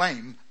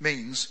proclaim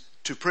means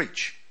to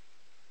preach.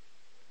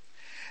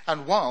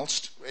 And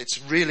whilst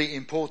it's really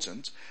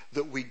important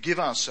that we give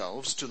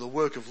ourselves to the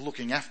work of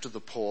looking after the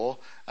poor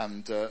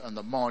and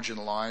the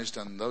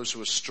marginalised and those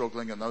who are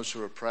struggling and those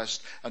who are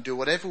oppressed, and do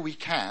whatever we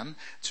can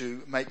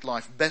to make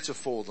life better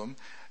for them,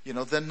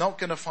 they're not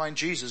going to find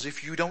Jesus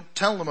if you don't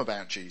tell them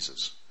about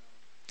Jesus.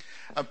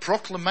 And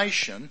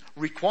proclamation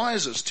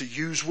requires us to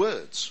use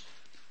words.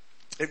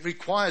 It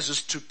requires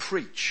us to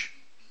preach.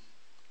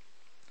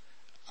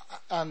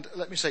 And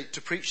let me say,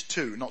 to preach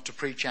to, not to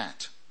preach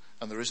at.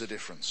 And there is a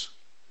difference.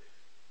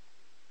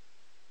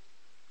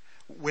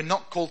 We're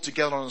not called to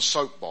get on a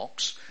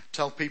soapbox,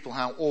 tell people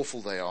how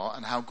awful they are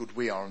and how good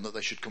we are and that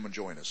they should come and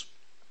join us.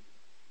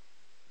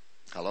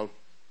 Hello?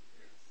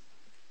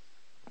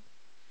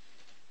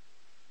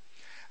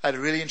 I had a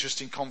really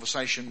interesting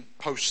conversation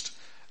post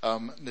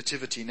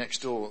Nativity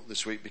next door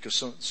this week, because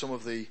some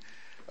of the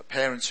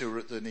parents who were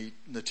at the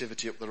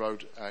Nativity up the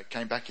road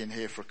came back in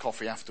here for a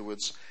coffee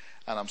afterwards,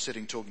 and I'm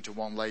sitting talking to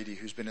one lady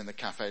who's been in the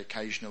cafe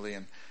occasionally,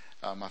 and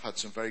I've had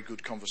some very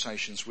good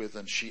conversations with,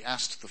 and she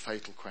asked the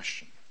fatal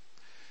question.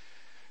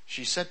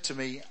 She said to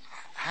me,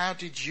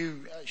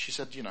 she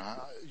said,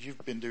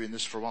 you've been doing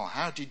this for a while.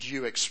 How did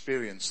you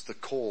experience the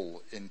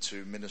call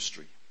into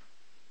ministry?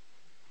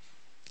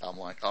 I'm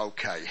like,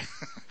 okay,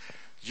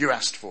 you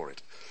asked for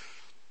it.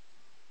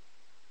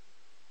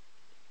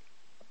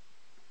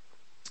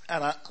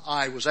 And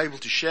I was able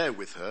to share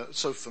with her.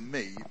 So for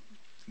me,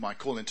 my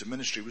call into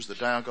ministry was the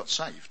day I got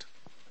saved.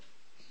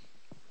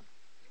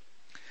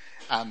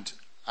 And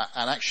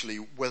actually,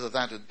 whether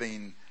that had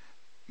been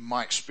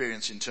my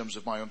experience in terms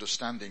of my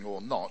understanding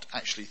or not,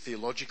 actually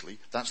theologically,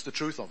 that's the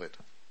truth of it.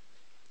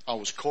 I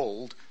was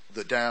called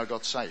the day I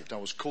got saved. I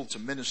was called to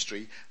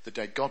ministry the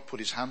day God put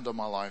his hand on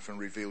my life and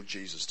revealed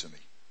Jesus to me.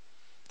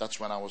 That's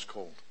when I was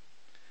called.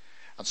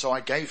 And so I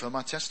gave her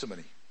my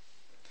testimony.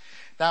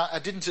 Now, I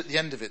didn't at the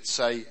end of it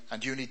say,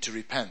 and you need to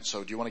repent,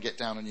 so do you want to get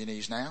down on your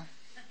knees now?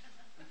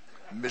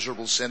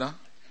 Miserable sinner.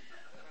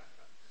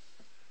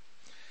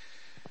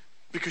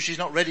 Because she's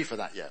not ready for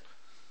that yet.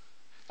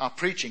 Our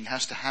preaching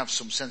has to have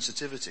some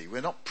sensitivity.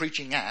 We're not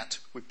preaching at,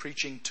 we're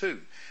preaching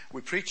to.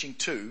 We're preaching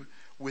to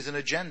with an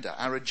agenda.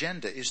 Our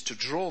agenda is to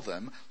draw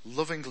them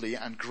lovingly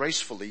and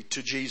gracefully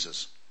to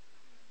Jesus.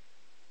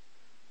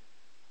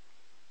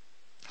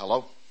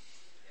 Hello?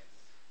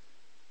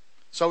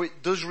 So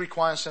it does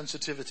require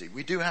sensitivity.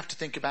 We do have to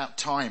think about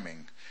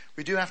timing.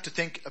 We do have to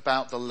think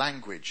about the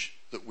language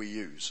that we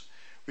use.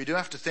 We do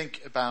have to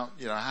think about,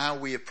 how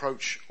we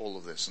approach all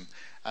of this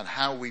and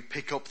how we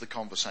pick up the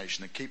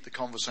conversation and keep the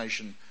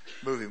conversation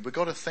moving. We've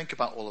got to think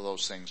about all of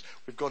those things.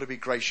 We've got to be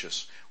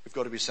gracious. We've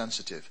got to be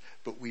sensitive.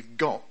 But we've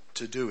got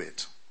to do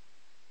it.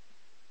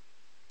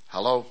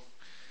 Hello?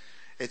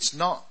 It's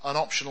not an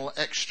optional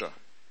extra.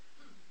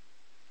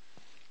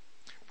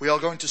 We are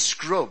going to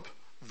scrub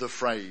the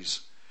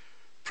phrase,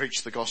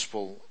 preach the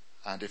gospel,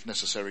 and if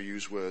necessary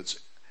use words,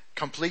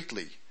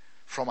 completely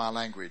from our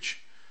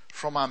language,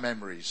 from our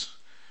memories,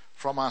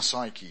 from our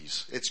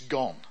psyches. It's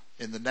gone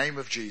in the name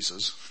of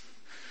Jesus,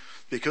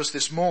 because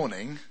this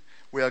morning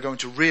we are going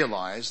to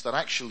realize that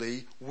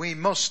actually we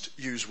must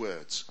use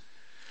words,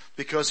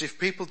 because if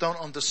people don't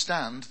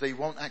understand, they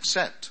won't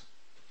accept.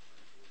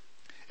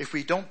 If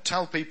we don't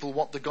tell people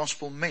what the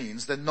gospel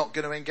means, they're not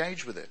going to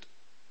engage with it.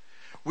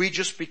 We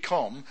just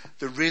become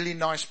the really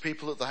nice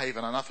people at the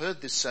Haven, and I've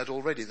heard this said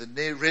already,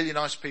 the really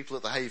nice people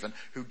at the Haven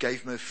who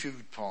gave me a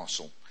food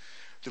parcel.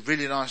 The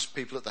really nice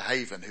people at the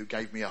Haven who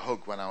gave me a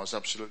hug when I was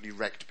absolutely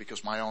wrecked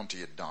because my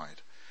auntie had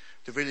died.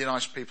 The really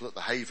nice people at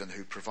the Haven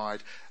who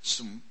provide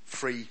some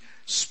free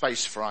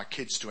space for our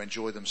kids to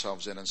enjoy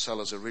themselves in and sell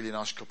us a really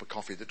nice cup of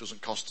coffee that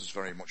doesn't cost us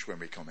very much when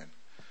we come in.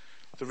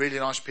 The really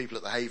nice people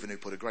at the Haven who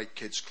put a great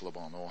kids club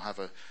on or have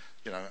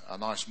a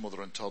nice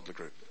mother and toddler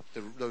group.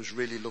 Those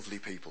really lovely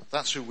people.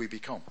 That's who we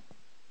become.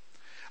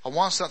 And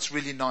whilst that's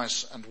really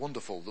nice and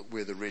wonderful that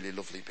we're the really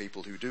lovely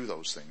people who do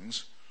those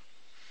things,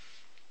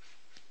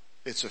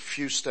 it's a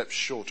few steps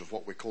short of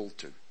what we're called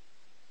to.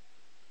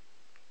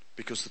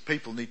 Because the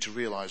people need to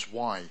realize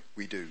why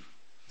we do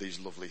these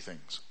lovely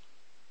things.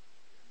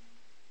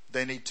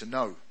 They need to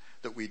know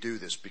that we do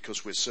this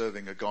because we're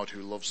serving a God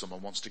who loves them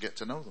and wants to get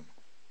to know them.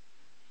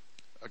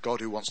 A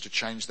God who wants to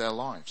change their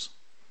lives.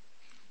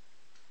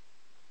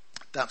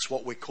 That's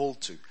what we're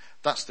called to.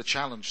 That's the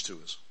challenge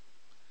to us.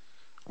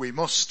 We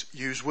must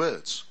use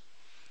words.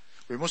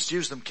 We must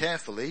use them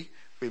carefully.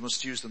 We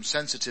must use them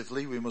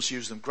sensitively. We must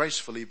use them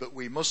gracefully, but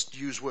we must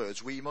use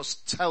words. We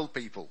must tell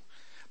people.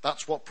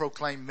 That's what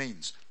proclaim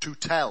means. To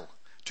tell,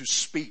 to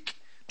speak,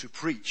 to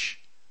preach.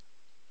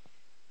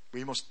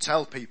 We must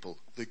tell people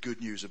the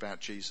good news about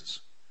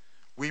Jesus.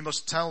 We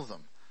must tell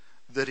them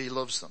that he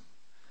loves them.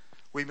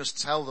 We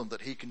must tell them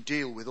that he can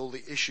deal with all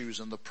the issues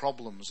and the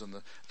problems and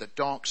the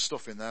dark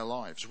stuff in their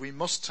lives. We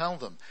must tell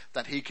them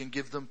that he can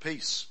give them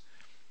peace.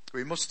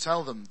 We must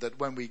tell them that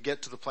when we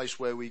get to the place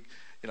where we,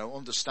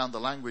 understand the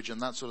language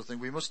and that sort of thing,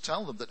 we must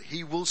tell them that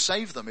he will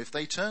save them if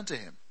they turn to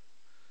him.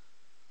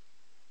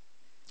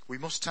 We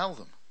must tell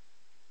them.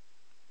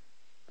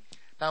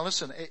 Now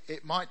listen,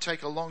 it might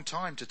take a long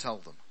time to tell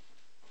them.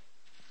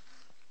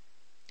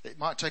 It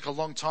might take a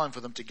long time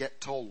for them to get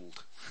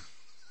told.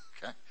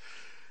 Okay?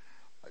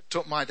 It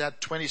took my dad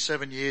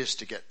 27 years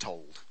to get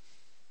told.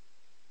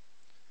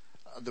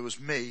 There was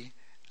me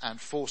and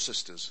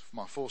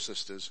my four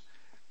sisters,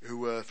 who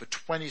were for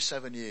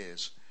 27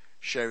 years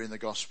sharing the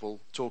gospel,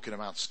 talking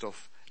about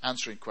stuff,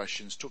 answering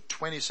questions. It took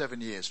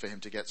 27 years for him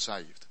to get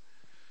saved.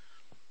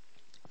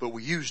 But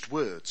we used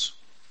words.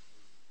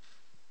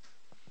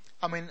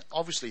 I mean,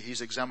 obviously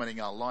he's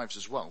examining our lives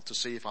as well to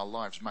see if our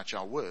lives match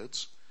our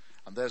words.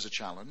 And there's a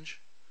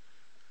challenge.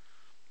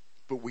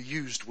 But we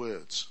used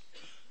words.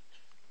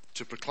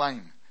 To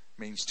proclaim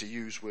means to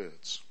use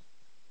words.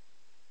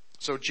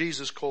 So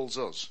Jesus calls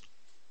us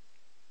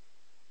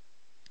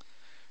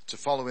to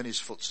follow in his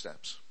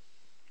footsteps.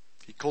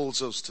 He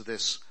calls us to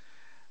this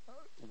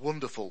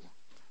wonderful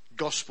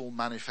gospel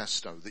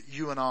manifesto that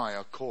you and I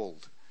are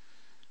called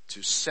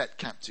to set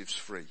captives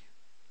free,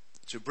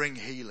 to bring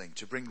healing,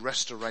 to bring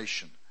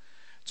restoration,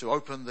 to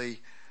open the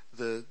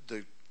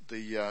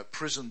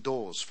prison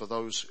doors for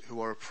those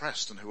who are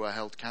oppressed and who are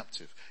held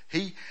captive.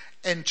 He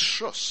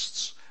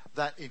entrusts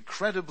that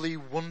incredibly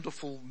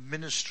wonderful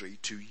ministry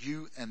to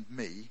you and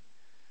me.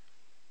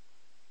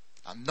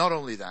 And not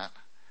only that,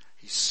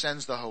 he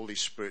sends the Holy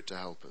Spirit to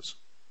help us,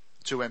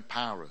 to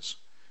empower us,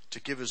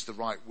 to give us the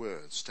right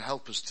words, to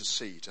help us to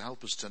see, to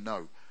help us to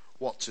know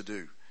what to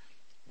do,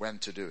 when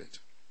to do it.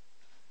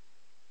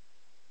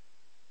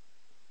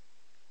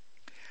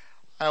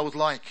 I would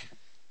love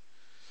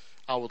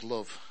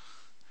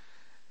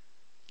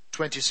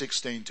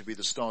 2016 to be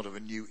the start of a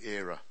new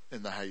era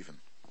in the Haven.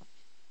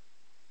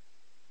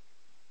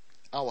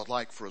 I would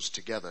like for us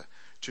together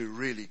to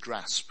really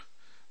grasp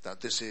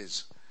that this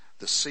is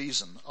the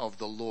season of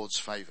the Lord's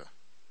favour.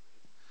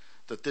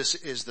 That this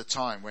is the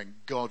time when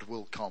God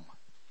will come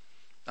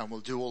and will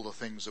do all the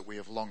things that we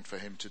have longed for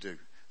him to do.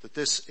 That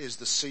this is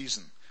the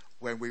season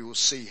when we will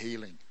see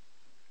healing.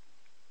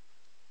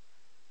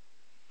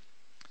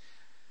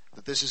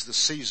 That this is the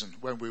season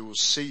when we will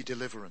see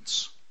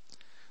deliverance.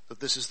 That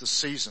this is the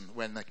season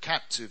when the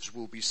captives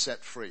will be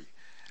set free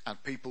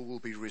and people will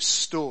be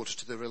restored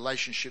to the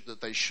relationship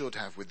that they should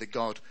have with the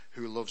God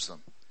who loves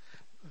them.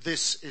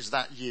 This is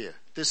that year.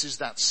 This is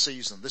that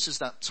season. This is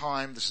that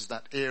time. This is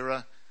that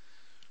era.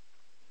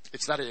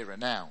 It's that era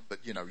now, but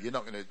you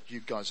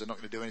guys are not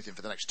going to do anything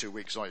for the next 2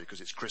 weeks, are you? Because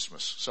it's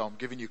Christmas. So I'm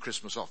giving you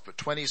Christmas off. But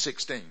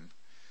 2016,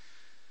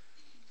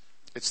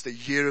 it's the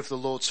year of the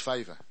Lord's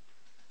favour.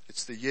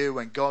 It's the year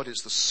when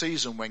it's the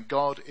season when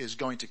God is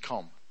going to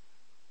come.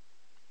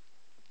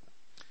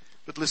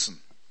 But listen,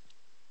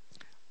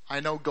 I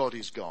know God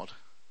is God.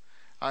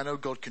 I know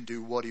God can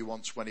do what he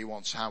wants, when he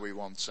wants, how he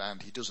wants,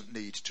 and he doesn't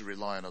need to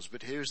rely on us.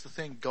 But here's the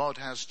thing, God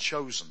has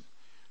chosen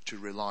to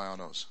rely on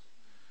us.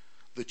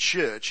 The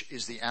church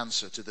is the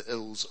answer to the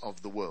ills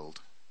of the world.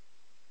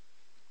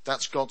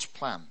 That's God's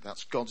plan.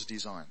 That's God's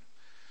design.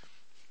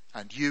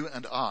 And you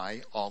and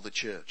I are the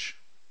church.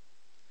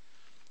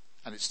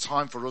 And it's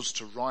time for us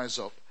to rise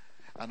up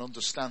and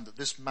understand that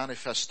this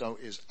manifesto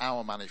is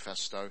our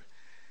manifesto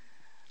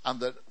and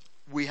that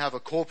we have a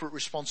corporate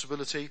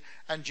responsibility.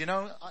 And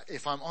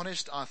if I'm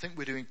honest, I think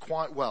we're doing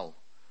quite well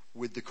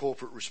with the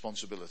corporate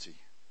responsibility.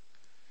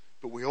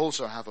 But we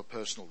also have a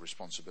personal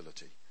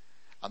responsibility.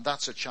 And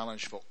that's a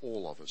challenge for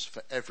all of us,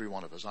 for every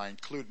one of us. I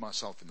include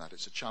myself in that.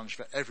 It's a challenge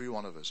for every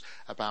one of us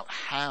about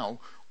how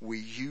we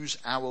use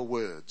our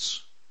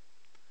words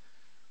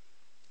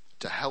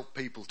to help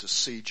people to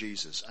see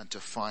Jesus and to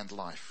find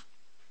life.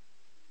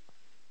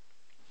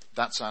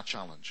 That's our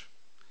challenge.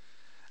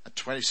 And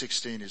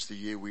 2016 is the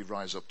year we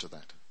rise up to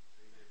that.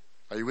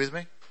 Are you with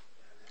me?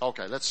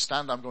 Okay, let's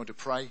stand. I'm going to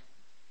pray.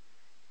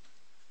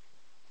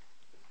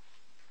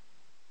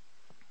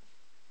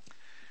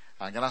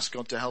 I'm going to ask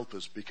God to help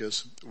us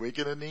because we're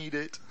going to need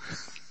it.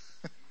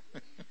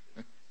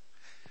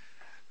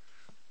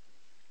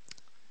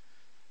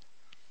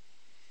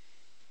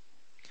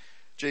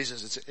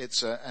 Jesus,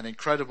 it's an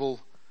incredible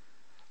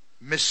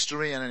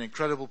mystery and an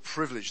incredible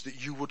privilege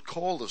that you would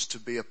call us to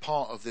be a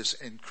part of this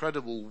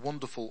incredible,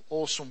 wonderful,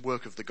 awesome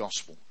work of the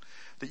gospel.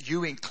 That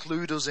you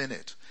include us in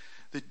it.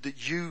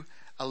 That you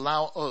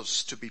allow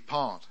us to be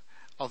part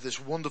of this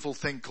wonderful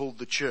thing called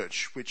the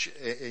church, which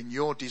in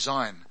your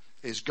design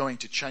is going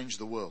to change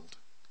the world.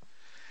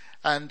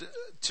 And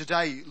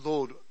today,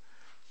 Lord,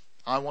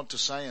 I want to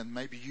say, and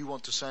maybe you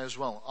want to say as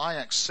well, I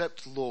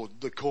accept, Lord,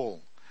 the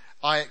call.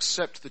 I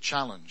accept the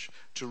challenge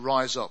to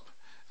rise up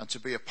and to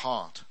be a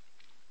part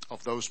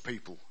of those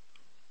people.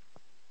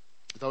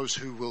 Those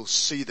who will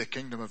see the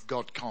kingdom of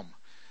God come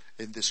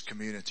in this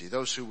community.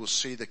 Those who will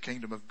see the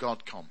kingdom of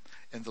God come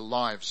in the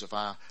lives of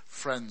our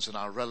friends and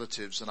our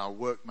relatives and our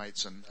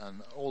workmates and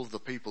all of the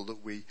people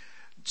that we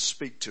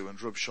speak to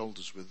and rub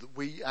shoulders with.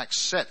 We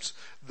accept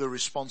the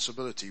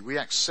responsibility. We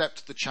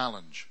accept the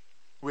challenge.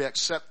 We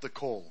accept the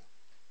call.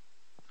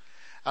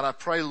 And I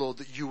pray, Lord,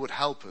 that you would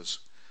help us,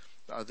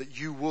 that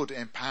you would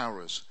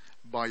empower us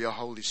by your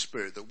Holy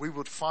Spirit, that we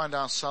would find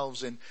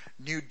ourselves in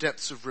new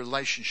depths of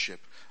relationship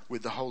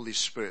with the Holy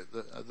Spirit,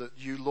 that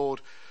you,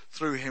 Lord,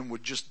 through him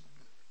would just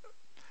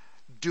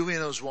do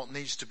in us what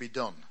needs to be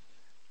done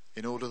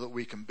in order that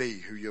we can be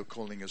who you're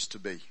calling us to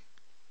be.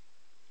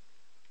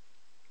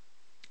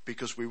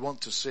 Because we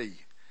want to see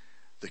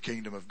the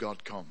kingdom of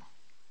God come.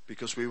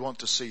 Because we want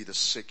to see the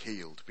sick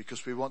healed.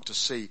 Because we want to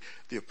see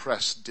the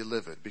oppressed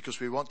delivered. Because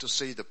we want to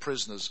see the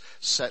prisoners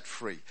set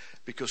free.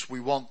 Because we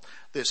want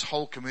this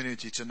whole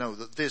community to know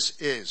that this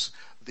is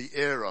the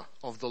era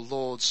of the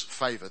Lord's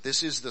favour.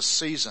 This is the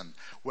season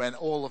when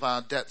all of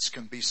our debts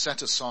can be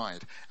set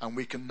aside and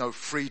we can know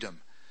freedom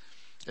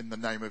in the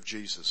name of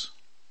Jesus.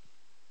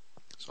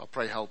 So I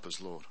pray, help us,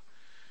 Lord,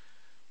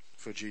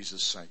 for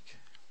Jesus' sake.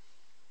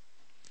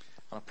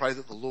 And I pray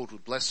that the Lord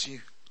would bless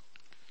you.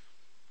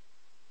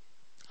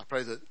 I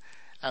pray that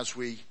as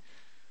we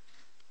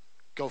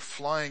go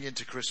flying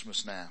into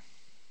Christmas now,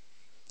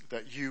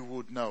 that you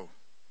would know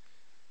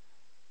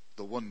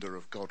the wonder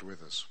of God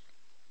with us.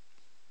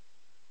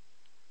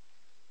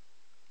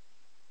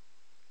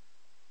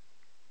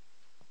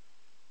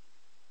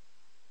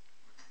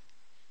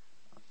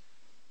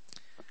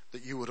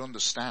 That you would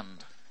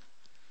understand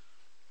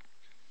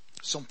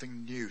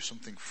something new,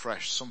 something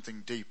fresh,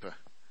 something deeper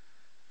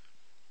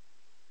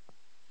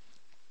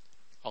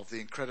of the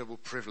incredible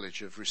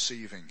privilege of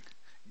receiving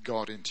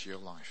God into your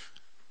life.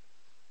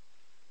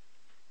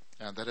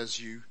 And that as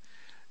you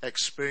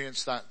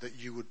experience that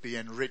you would be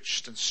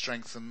enriched and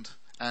strengthened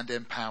and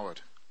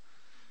empowered.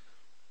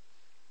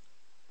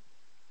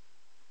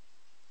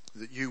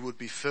 That you would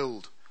be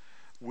filled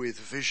with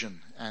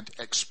vision and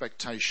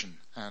expectation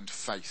and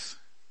faith.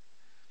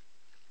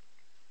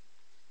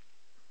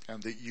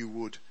 And that you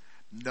would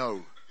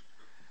know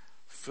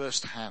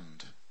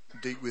firsthand,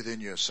 deep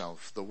within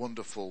yourself, the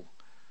wonderful,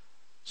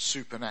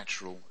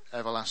 supernatural,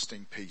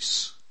 everlasting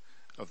peace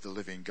of the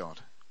living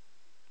God.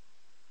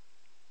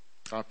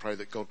 I pray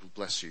that God will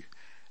bless you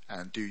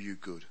and do you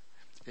good.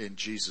 In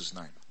Jesus'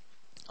 name.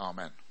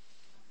 Amen.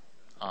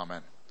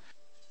 Amen.